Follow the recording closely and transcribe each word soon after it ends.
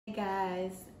Hey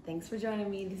guys, thanks for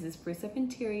joining me. This is Spruce Up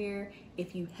Interior.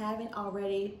 If you haven't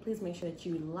already, please make sure that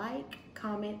you like,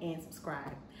 comment, and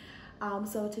subscribe.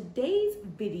 So today's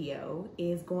video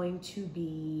is going to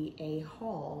be a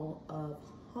haul of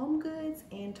HomeGoods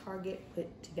and Target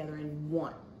put together in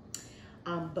one,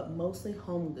 but mostly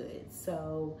HomeGoods.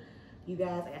 So you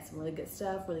guys, I got some really good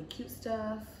stuff, really cute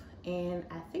stuff, and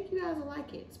I think you guys will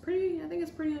like it. I think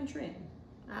it's pretty on trend.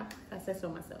 I said so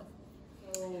myself.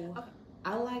 So, okay.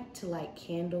 I like to light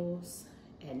candles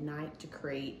at night to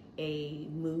create a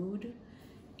mood,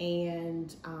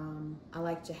 and I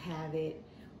like to have it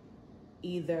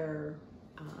either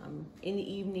in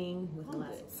the evening with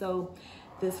light. So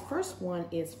this first one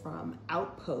is from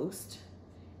Outpost,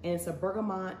 and it's a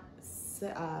bergamot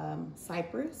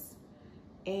cypress,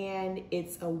 and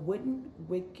it's a wooden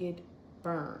wicked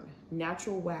burn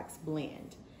natural wax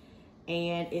blend,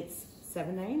 and it's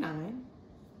 $7.99.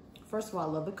 First of all,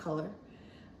 I love the color.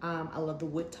 I love the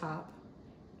wood top.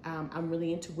 I'm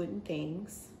really into wooden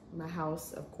things. My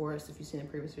house, of course, if you've seen the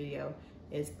previous video,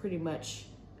 is pretty much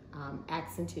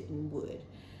accented in wood.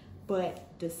 But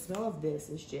the smell of this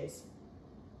is just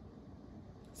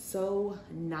so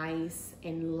nice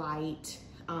and light.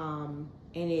 And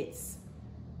it's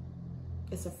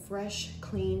a fresh,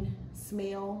 clean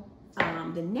smell.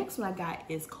 The next one I got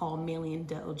is called Manly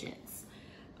Indulgence.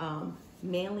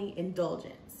 Manly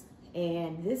Indulgence.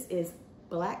 And this is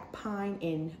black pine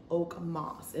and oak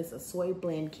moss. It's a soy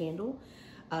blend candle.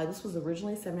 This was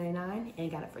originally $7.99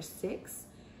 and got it for $6.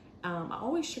 I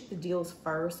always check the deals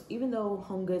first. Even though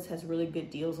HomeGoods has really good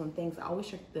deals on things, I always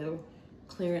check the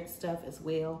clearance stuff as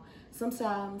well.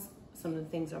 Sometimes some of the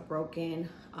things are broken.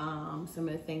 Some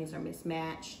of the things are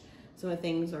mismatched. Some of the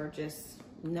things are just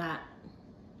not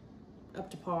up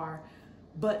to par,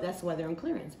 but that's why they're on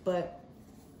clearance. But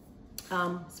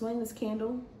smelling this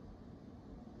candle,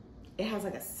 it has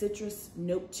like a citrus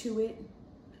note to it.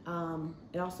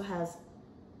 It also has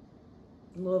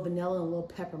a little vanilla and a little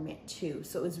peppermint too.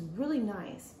 So it's really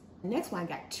nice. Next one, I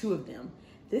got two of them.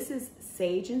 This is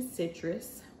Sage and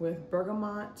Citrus with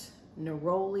bergamot,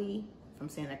 neroli, if I'm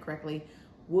saying that correctly,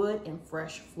 wood and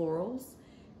fresh florals.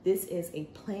 This is a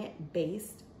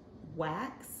plant-based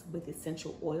wax with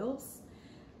essential oils.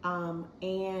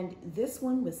 And this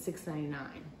one was $6.99.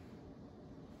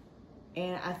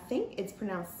 And I think it's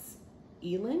pronounced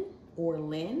Elin or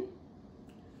Lynn,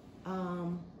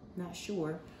 not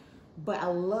sure, but I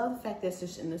love the fact that it's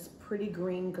just in this pretty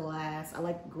green glass. I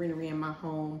like greenery in my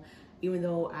home, even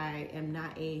though I am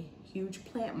not a huge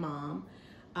plant mom.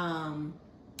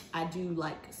 I do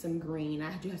like some green.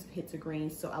 I do have some hits of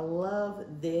green, so I love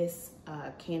this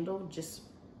candle.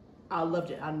 I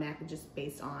loved it automatically just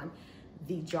based on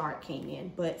the jar it came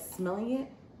in. But smelling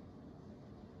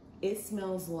it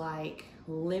smells like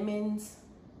lemons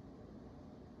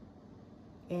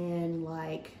and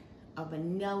like a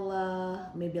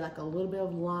vanilla, maybe like a little bit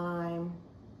of lime,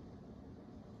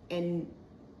 and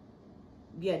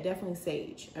yeah, definitely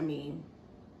sage. I mean,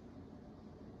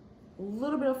 a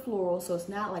little bit of floral, so it's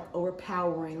not like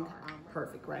overpowering.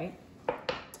 Perfect, right?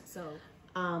 So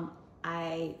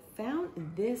I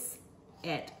found this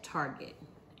at Target,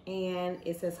 and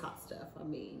it says hot stuff. I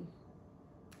mean,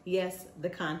 yes, the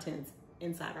contents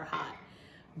inside are hot,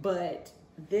 but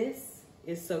this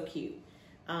is so cute.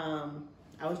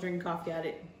 I was drinking coffee at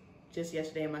it just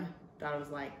yesterday, and my daughter was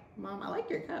like, "Mom, I like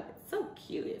your cup. It's so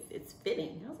cute. It's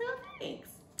fitting." I was like, "Oh, thanks."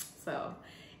 So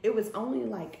it was only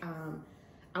like,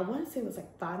 I want to say it was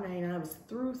like $5.99. It was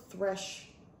through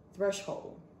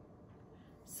Threshold.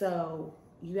 So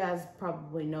you guys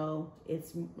probably know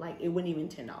it's like, it wasn't even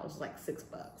 $10. It's like $6.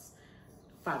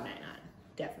 $5.99,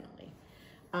 definitely.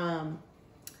 And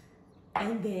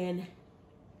then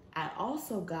I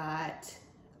also got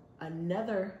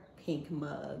another pink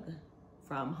mug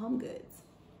from HomeGoods,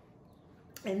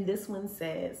 and this one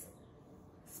says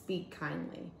 "Speak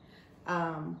kindly."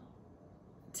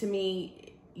 To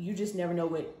me, you just never know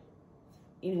what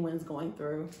anyone's going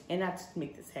through, and not to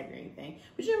make this heavy or anything,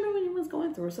 but you never know what anyone's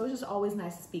going through. So it's just always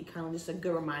nice to speak kindly. Just a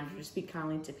good reminder to speak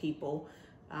kindly to people.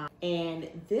 And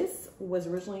this was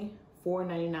originally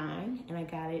 $4.99, and I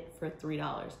got it for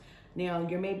 $3. Now,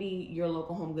 maybe your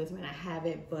local HomeGoods may not have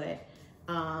it, but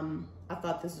I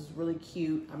thought this was really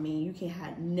cute. I mean, you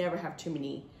can never have too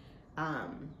many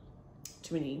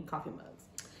coffee mugs.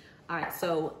 All right,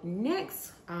 so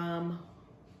next, I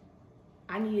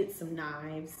needed some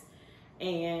knives,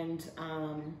 and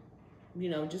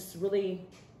just really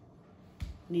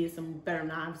needed some better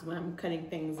knives when I'm cutting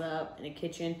things up in the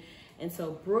kitchen. And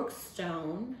so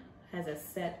Brookstone has a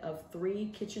set of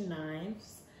 3 kitchen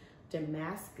knives,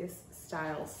 Damascus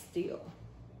style steel.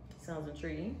 Sounds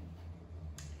intriguing.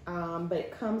 But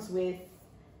it comes with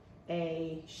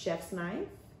a chef's knife,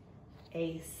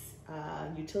 a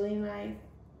utility knife,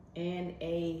 and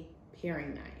a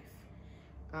paring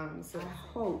knife. So I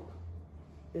hope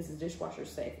this is dishwasher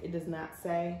safe. It does not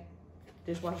say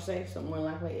dishwasher safe, so more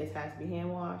likely it has to be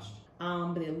hand washed.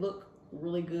 But they look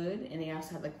really good, and they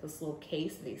also have like this little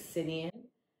case that they sit in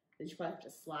that you probably have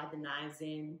to slide the knives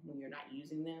in when you're not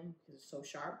using them because it's so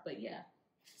sharp. But yeah,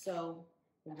 so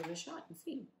we'll give it a shot and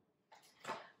see.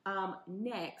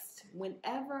 Next,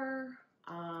 whenever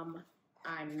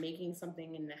I'm making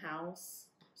something in the house,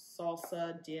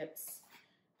 salsa, dips,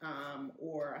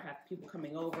 or I have people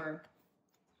coming over,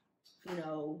 you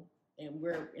know, and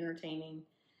we're entertaining,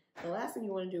 the last thing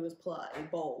you want to do is pull out a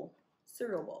bowl,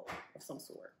 cereal bowl of some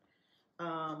sort.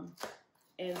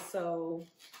 And so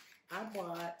I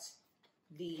bought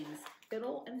these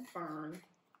Fiddle and Fern,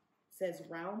 says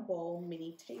round bowl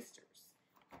mini tasters.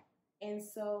 And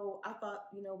so I thought,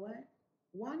 you know what?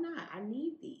 Why not? I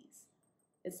need these.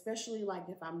 Especially like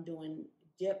if I'm doing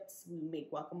dips, we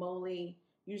make guacamole.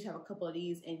 You just have a couple of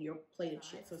these in your plate of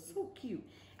chips. So it's so cute.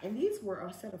 And these were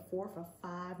a set of 4 for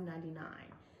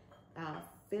 $5.99.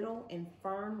 Fiddle and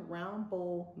Fern round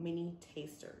bowl mini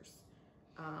tasters.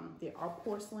 They are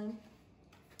porcelain.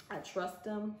 I trust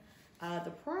them.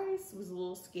 The price was a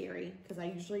little scary because I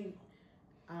usually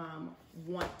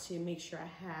want to make sure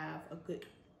I have a good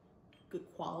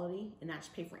quality and not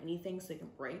just pay for anything so it can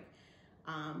break,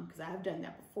 because I have done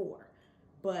that before.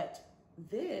 But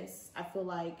this, I feel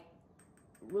like,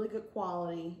 really good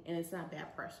quality, and it's not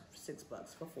bad price for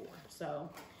 $6 for 4. So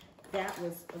that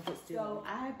was a good deal. So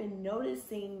I have been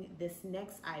noticing this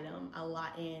next item a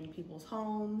lot in people's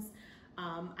homes.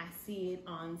 I see it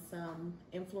on some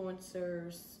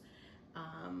influencers,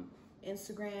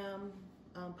 Instagram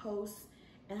posts,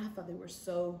 and I thought they were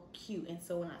so cute. And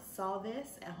so when I saw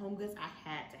this at HomeGoods, I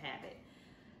had to have it.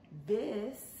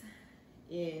 This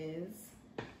is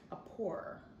a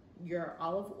pourer, your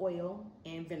olive oil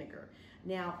and vinegar.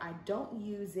 Now, I don't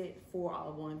use it for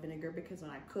olive oil and vinegar because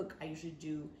when I cook, I usually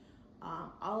do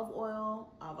olive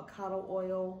oil, avocado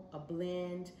oil, a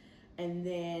blend, and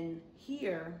then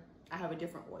here I have a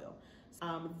different oil.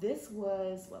 This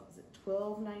was, what was it,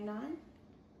 $12.99?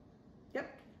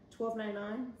 Yep,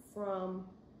 $12.99 from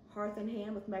Hearth and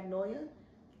Hand with Magnolia,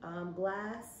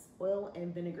 glass, oil,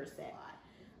 and vinegar set.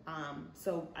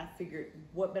 So I figured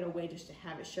what better way just to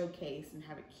have it showcased and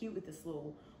have it cute with this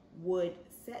little wood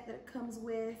set that it comes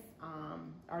with.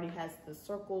 Already has the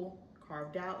circle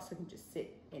carved out so it can just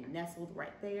sit and nestled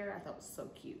right there. I thought it was so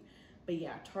cute. But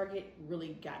yeah, Target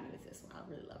really got me with this one. I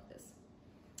really love this.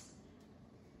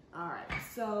 All right,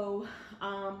 so,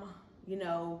 you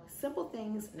know, simple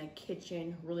things in a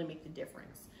kitchen really make the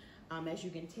difference. As you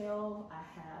can tell, I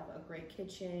have a great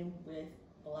kitchen with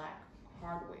black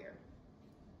hardware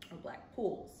or black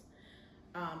pools.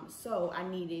 So I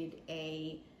needed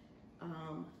a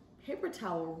paper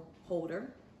towel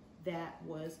holder that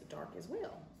was dark as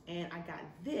well. And I got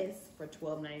this for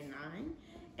 $12.99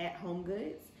 at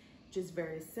HomeGoods. Just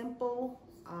very simple,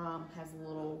 has a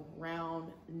little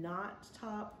round knot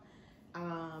top,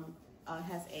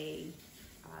 has a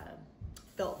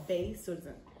felt base so it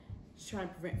doesn't, just trying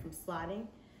to prevent from sliding.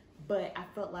 But I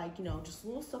felt like, you know, just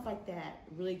little stuff like that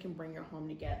really can bring your home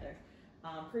together.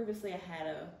 Previously I had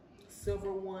a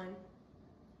silver one,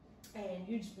 and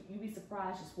you'd be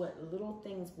surprised just what little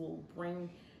things will bring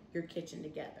your kitchen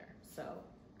together. So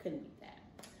couldn't beat that.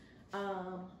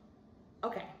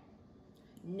 Okay,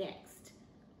 next,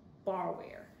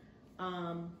 barware.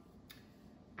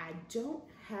 I don't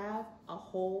have a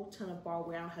whole ton of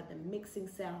barware. I don't have the mixing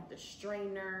set, I don't have the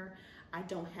strainer. I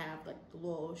don't have like the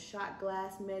little shot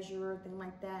glass measurer, thing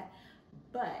like that.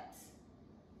 But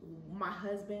my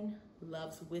husband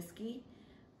loves whiskey.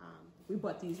 We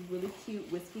bought these really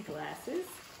cute whiskey glasses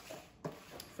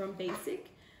from Basic.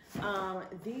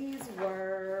 These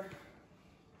were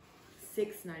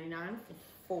 $6.99 for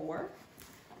 4,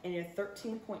 and they're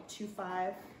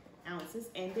 13.25 ounces,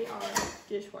 and they are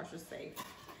dishwasher safe.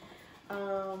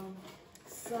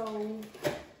 So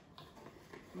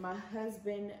my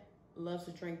husband loves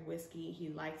to drink whiskey. He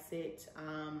likes it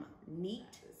neat.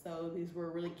 So these were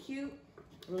really cute,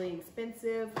 really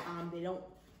expensive. They don't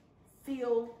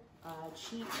feel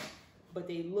cheap, but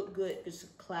they look good. Just a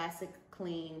classic,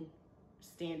 clean,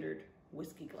 standard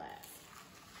whiskey glass.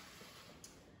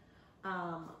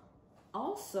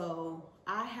 Also,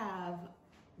 I have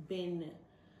been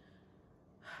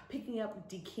picking up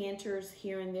decanters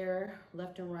here and there,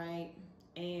 left and right,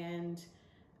 and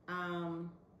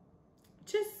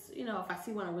just, you know, if I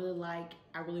see one I really like,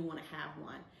 I really want to have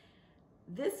one.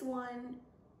 This one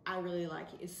I really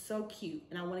like it. It's so cute,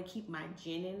 and I want to keep my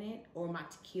gin in it or my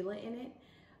tequila in it.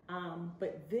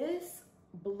 But this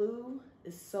blue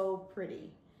is so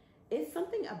pretty. It's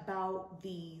something about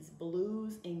these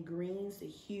blues and greens, the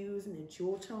hues and the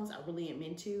jewel tones I really am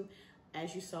into,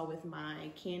 as you saw with my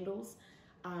candles.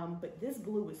 But this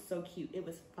blue was so cute. It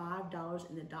was $5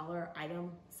 in the dollar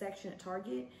item section at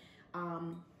Target.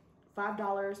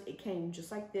 $5, it came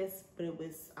just like this, but it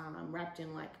was wrapped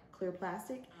in like clear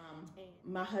plastic.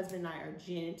 My husband and I are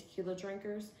gin and tequila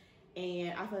drinkers,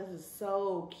 and I thought this was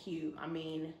so cute. I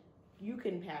mean, you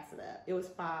couldn't pass it up. It was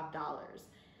 $5.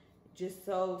 Just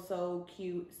so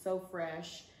cute, so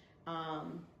fresh.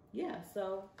 Yeah,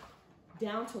 so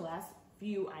down to last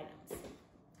few items.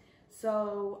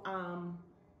 So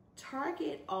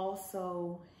Target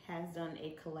also has done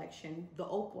a collection. The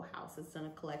Opal House has done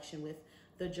a collection with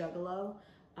the Juggalo,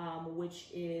 which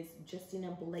is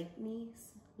Justina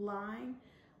Blakeney's line.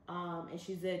 And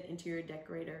she's an interior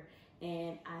decorator.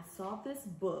 And I saw this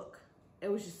book. It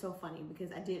was just so funny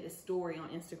because I did a story on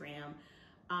Instagram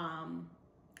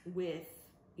with,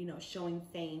 you know, showing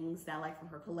things that I like from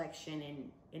her collection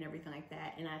and everything like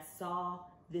that. And I saw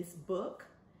this book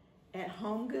at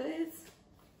HomeGoods,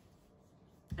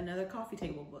 another coffee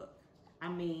table book. I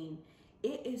mean,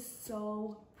 it is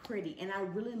so pretty, and I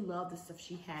really love the stuff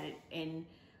she had it in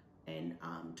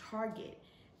Target.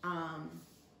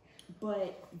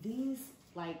 But these,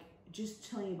 like, just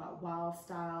telling you about wild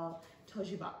style, tells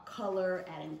you about color,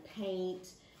 adding paint.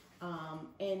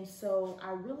 And so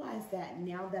I realized that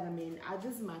now that I'm in,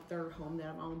 this is my third home that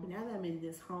I'm on, but now that I'm in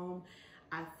this home,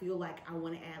 I feel like I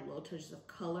want to add little touches of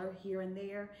color here and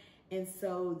there. And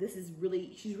so this is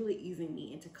really, she's really easing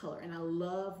me into color. And I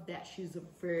love that she's a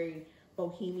very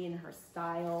bohemian in her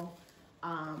style.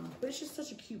 But it's just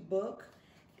such a cute book.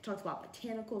 It talks about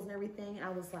botanicals and everything. And I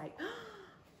was like,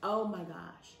 oh my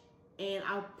gosh. And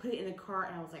I put it in the cart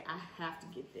and I was like, I have to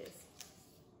get this.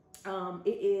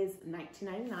 It is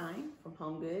 $19.99 from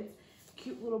HomeGoods.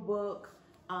 Cute little book.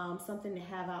 Something to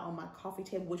have out on my coffee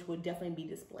table, which would definitely be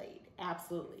displayed.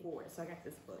 Absolutely. So I got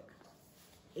this book.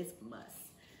 It's a must.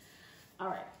 All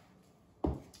right.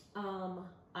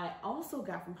 I also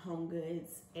got from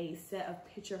HomeGoods a set of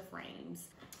picture frames.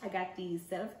 I got these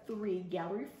set of 3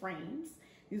 gallery frames.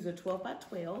 These are 12 by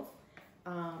 12.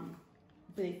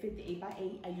 But they fit the 8 by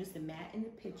 8. I used the mat and the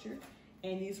picture,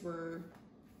 and these were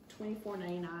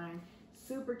 $24.99.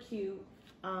 Super cute.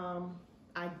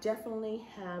 I definitely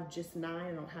have just 9.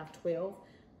 I don't have 12,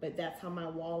 but that's how my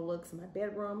wall looks in my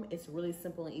bedroom. It's really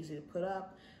simple and easy to put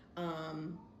up.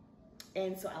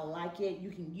 And so I like it. You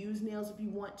can use nails if you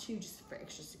want to, just for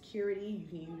extra security. You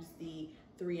can use the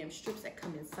 3M strips that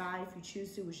come inside if you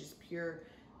choose to, which is pure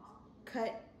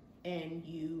cut, and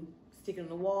you stick it on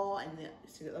the wall and then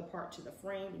stick it apart to the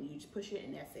frame, and you just push it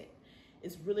and that's it.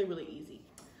 It's really, really easy.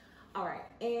 All right,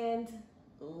 and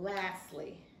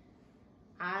lastly,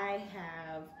 I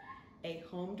have a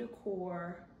home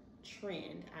decor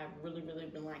trend I've really, really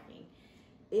been liking.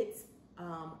 It's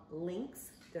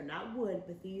links. They're not wood,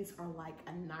 but these are like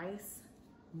a nice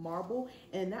marble,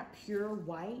 and not pure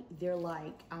white. They're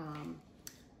like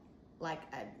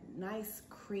a nice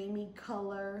creamy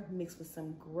color mixed with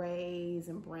some grays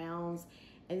and browns,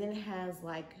 and then it has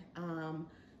like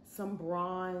some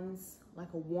bronze,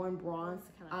 like a warm bronze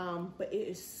kind of, but it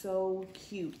is so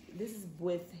cute. This is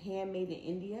with Handmade in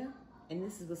India, and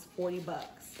this was 40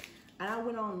 bucks. And I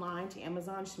went online to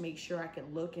Amazon just to make sure I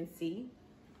could look and see,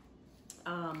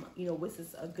 you know, this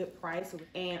is a good price.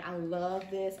 And I love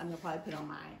this. I'm gonna probably put on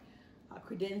my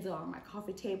credenza on my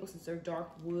coffee table since they're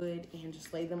dark wood, and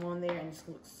just lay them on there, and just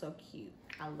looks so cute.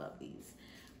 I love these.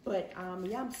 But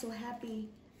yeah, I'm so happy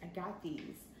I got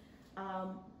these.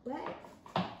 But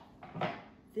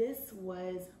this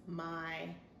was my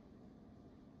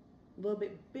little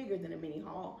bit bigger than a mini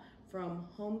haul from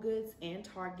HomeGoods and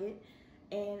Target.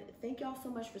 And thank y'all so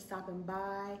much for stopping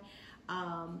by.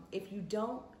 If you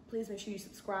don't, please make sure you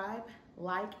subscribe,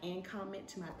 like, and comment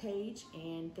to my page.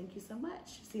 And thank you so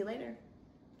much. See you later.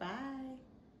 Bye.